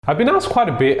I've been asked quite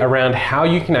a bit around how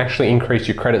you can actually increase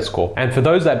your credit score. And for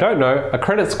those that don't know, a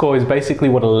credit score is basically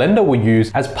what a lender will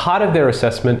use as part of their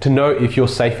assessment to know if you're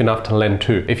safe enough to lend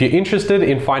to. If you're interested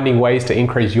in finding ways to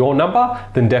increase your number,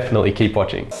 then definitely keep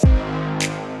watching.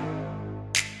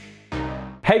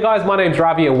 Hey guys, my name's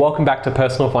Ravi and welcome back to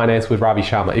Personal Finance with Ravi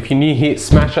Sharma. If you're new here,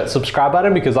 smash that subscribe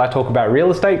button because I talk about real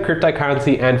estate,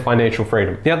 cryptocurrency, and financial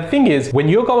freedom. Now the thing is, when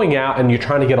you're going out and you're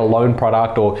trying to get a loan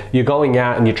product or you're going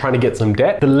out and you're trying to get some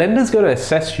debt, the lender's going to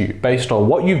assess you based on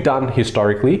what you've done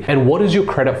historically and what does your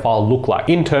credit file look like.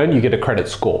 In turn, you get a credit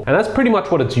score. And that's pretty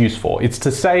much what it's used for. It's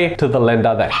to say to the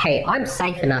lender that, hey, I'm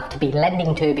safe enough to be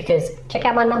lending to because check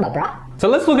out my number, bruh. So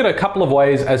let's look at a couple of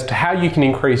ways as to how you can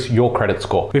increase your credit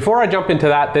score. Before I jump into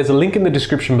that, there's a link in the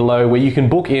description below where you can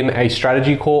book in a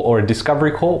strategy call or a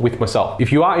discovery call with myself.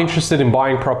 If you are interested in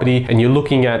buying property and you're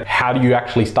looking at how do you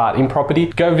actually start in property,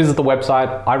 go visit the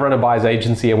website. I run a buyer's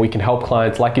agency and we can help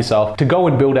clients like yourself to go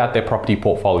and build out their property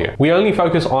portfolio. We only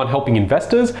focus on helping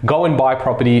investors go and buy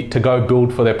property to go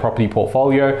build for their property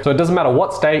portfolio. So it doesn't matter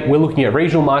what state, we're looking at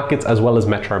regional markets as well as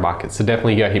metro markets. So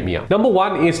definitely go hit me up. Number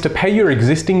one is to pay your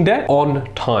existing debt on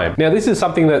time. Now this is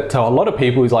something that to a lot of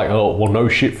people is like, oh, well, no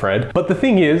shit, Fred. But the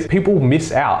thing is, people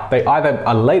miss out. They either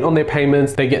are late on their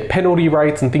payments, they get penalty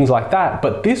rates and things like that,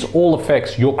 but this all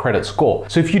affects your credit score.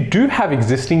 So if you do have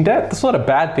existing debt, that's not a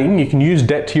bad thing. You can use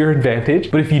debt to your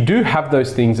advantage, but if you do have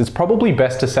those things, it's probably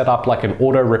best to set up like an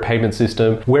auto repayment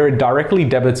system where it directly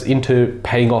debits into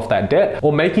paying off that debt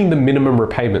or making the minimum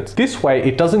repayments. This way,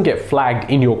 it doesn't get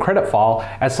flagged in your credit file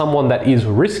as someone that is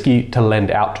risky to lend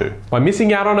out to. By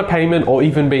missing out on a payment or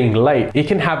even being late, it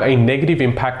can have a negative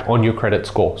impact on your credit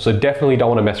score. So definitely don't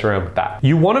want to mess around with that.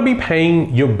 You want to be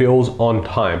paying your bills on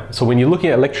time. So when you're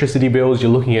looking at electricity bills,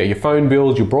 you're looking at your phone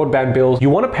bills, your broadband bills, you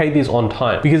want to pay these on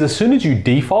time because as soon as you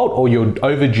default or you're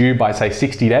overdue by say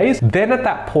 60 days, then at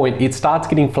that point, it starts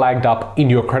getting flagged up in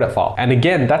your credit file. And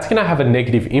again, that's going to have a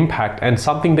negative impact and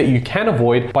something that you can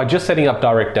avoid by just setting up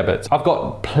direct debits. I've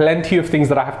got plenty of things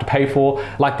that I have to pay for,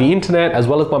 like the internet, as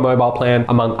well as my mobile plan,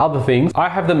 among other things. I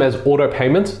have them as auto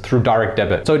payments through direct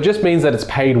debit. So it just means that it's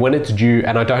paid when it's due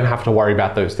and I don't have to worry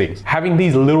about those things. Having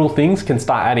these little things can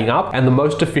start adding up and the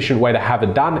most efficient way to have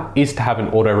it done is to have an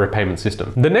auto repayment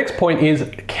system. The next point is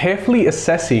carefully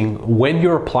assessing when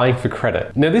you're applying for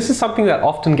credit. Now this is something that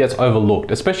often gets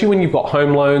overlooked, especially when you've got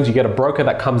home loans, you get a broker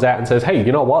that comes out and says, hey,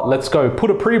 you know what, let's go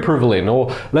put a pre-approval in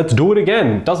or let's do it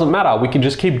again. Doesn't matter, we can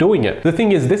just keep doing it. The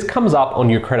thing is, this comes up on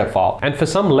your credit file. And for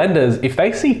some lenders, if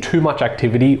they see too much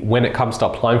activity when it comes to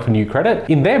applying for new credit,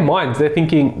 in their minds, they're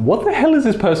thinking, what the hell is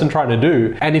this person trying to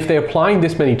do? And if they're applying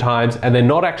this many times and they're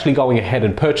not actually going ahead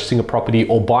and purchasing a property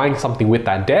or buying something with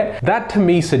that debt, that to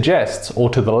me suggests, or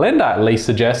to the lender at least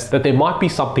suggests, that there might be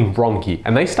something wrong here.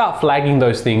 And they start flagging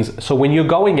those things. So when you're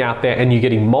going out there and you're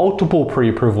getting multiple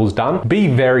pre-approvals done, be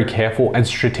very careful and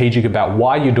strategic about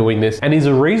why you're doing this and is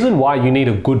a reason why you need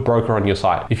a good broker on your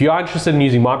side. If you are interested in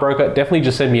using my broker, definitely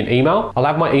just send me an email. I'll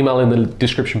have my email in the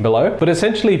description below. But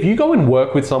essentially, if you go and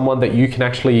work with someone that you can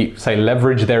actually say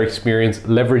leverage their experience,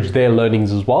 leverage their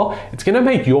learnings as well, it's going to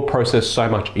make your process so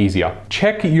much easier.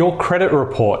 Check your credit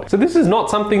report. So this is not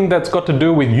something that's got to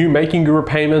do with you making your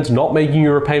repayments, not making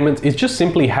your repayments. It's just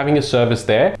simply having a service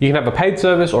there. You can have a paid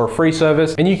service or a free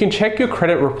service and you can check your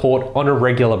credit report on a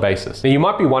regular basis. Now you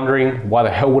might be wondering, why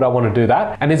the hell would I want to do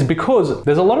that? And it's because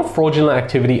there's a lot of fraudulent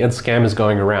activity and scammers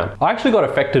going around. I actually got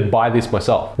affected by this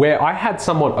myself, where I had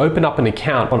someone open up an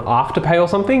account on Afterpay or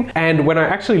something. And when I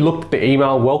actually looked at the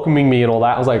email welcoming me and all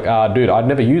that, I was like, dude, I'd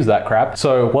never use that crap.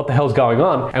 So what the hell's going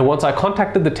on? And once I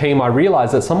contacted the team, I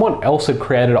realized that someone else had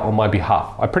created it on my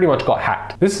behalf. I pretty much got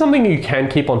hacked. This is something you can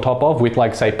keep on top of with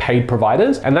like say paid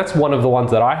providers. And that's one of the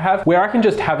ones that I have where I can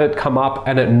just have it come up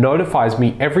and it notifies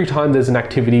me every time there's an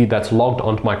activity that's logged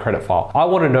onto my credit file. I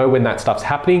want to know when that stuff's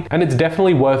happening and it's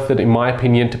definitely worth it in my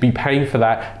opinion to be paying for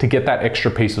that to get that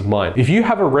extra peace of mind. If you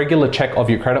have a regular check of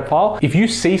your credit file, if you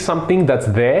see something that's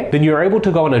there, then you're able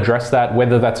to go and address that,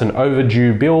 whether that's an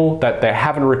overdue bill that they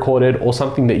haven't recorded or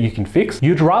something that you can fix.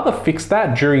 You'd rather fix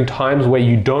that during times where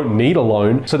you don't need a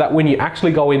loan so that when you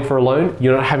actually go in for a loan,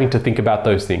 you're not having to think about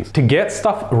those things. To get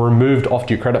stuff removed off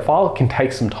your credit file can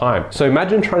take some time. So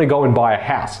imagine trying to go and buy a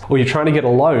house or you're trying to get a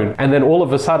loan and then all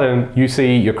of a sudden you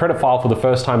see your credit file for the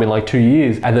first time in like 2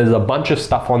 years and there's a bunch of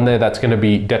stuff on there that's going to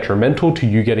be detrimental to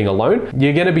you getting a loan.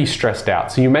 You're going to be stressed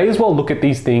out. So you may as well look at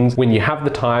these things when you have the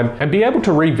time and be able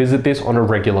to revisit this on a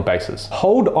regular basis.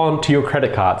 Hold on to your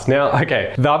credit cards. Now,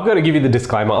 okay, I've got to give you the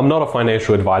disclaimer. I'm not a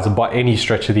financial advisor by any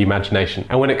stretch of the imagination.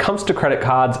 And when it comes to credit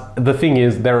cards, the thing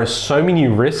is there are so many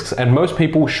risks and most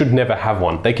people should never have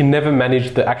one. They can never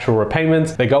manage the actual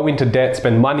repayments. They go into debt,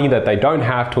 spend money that they don't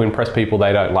have to impress people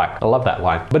they don't like. I love that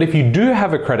line. But if you do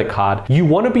have a credit card, you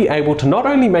want to be able to not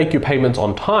only make your payments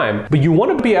on time, but you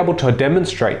want to be able to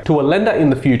demonstrate to a lender in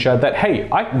the future that, hey,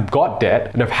 I've got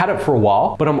debt and I've had it for a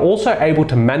while, but I'm also able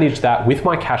to manage that with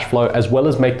my cash flow as well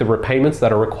as make the repayments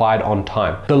that are required on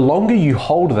time. The longer you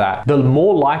hold that, the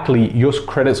more likely your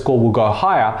credit score will go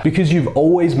higher because you've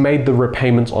always made the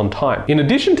repayments on time. In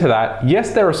addition to that,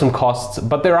 yes, there are some costs,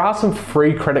 but there are some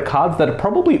free credit cards that are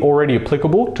probably already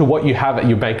applicable to what you have at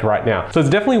your bank right now. So it's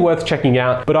definitely worth checking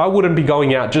out, but I wouldn't be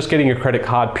going out just getting a credit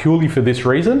card purely for this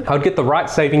reason. I would get the right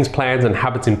savings plans and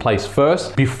habits in place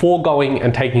first before going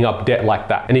and taking up debt like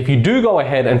that. And if you do go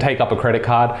ahead and take up a credit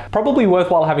card, probably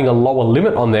worthwhile having a lower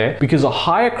limit on there because a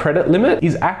higher credit limit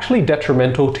is actually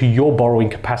detrimental to your borrowing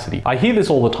capacity. I hear this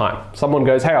all the time. Someone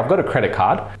goes, hey, I've got a credit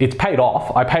card. It's paid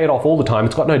off. I pay it off all the time.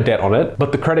 It's got no debt on it,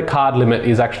 but the credit card limit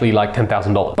is actually like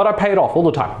 $10,000. But I pay it off all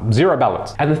the time, zero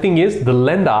balance. And the thing is, the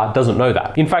lender doesn't know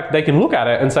that. In fact, they can look at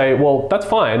it and say, well, that's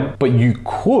fine, but you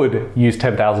could use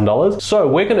 $10,000. So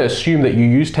we're going to assume that you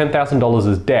use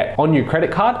 $10,000 as debt on your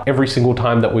credit card every single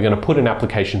time that we're going to put an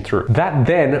application through. That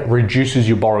then reduces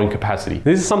your borrowing capacity.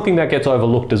 This is something that gets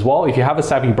overlooked as well. If you have a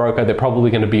savvy broker, they're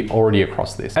probably going to be already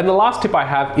across this. And the last tip I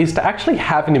have is to actually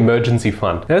have an emergency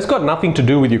fund. Now, it's got nothing to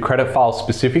do with your credit file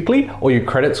specifically or your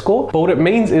credit score, but what it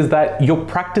means is that you're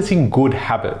practicing good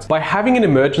habits. By having an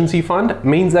emergency fund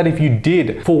means that if you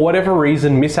did, for whatever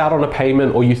reason, miss out on a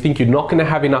payment or you think you're not going to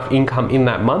have enough income in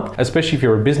that month, especially if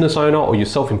you're a business owner or you're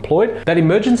self-employed, that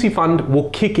emergency fund will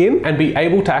kick in and be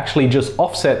able to actually just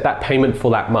offset that payment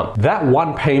for that month. That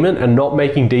one payment and not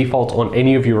making defaults on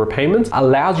any of your repayments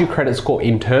allows your credit score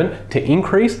in turn to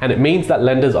increase, and it means that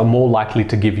lenders are more likely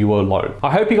to give you a loan.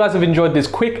 I hope you guys have enjoyed this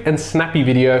quick and snappy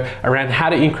video around how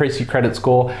to increase your credit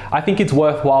score. I think it's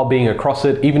worthwhile being across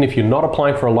it, even if you're not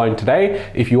applying for a loan today.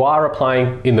 If you are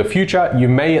applying in the future, you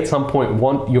may at some point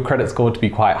want your credit score to be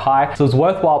quite high. So it's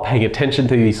worthwhile paying attention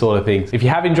to these sort of things. If you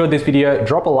have enjoyed this video,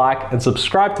 drop a like and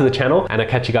subscribe to the channel, and I'll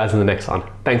catch you guys in the next one.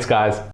 Thanks, guys.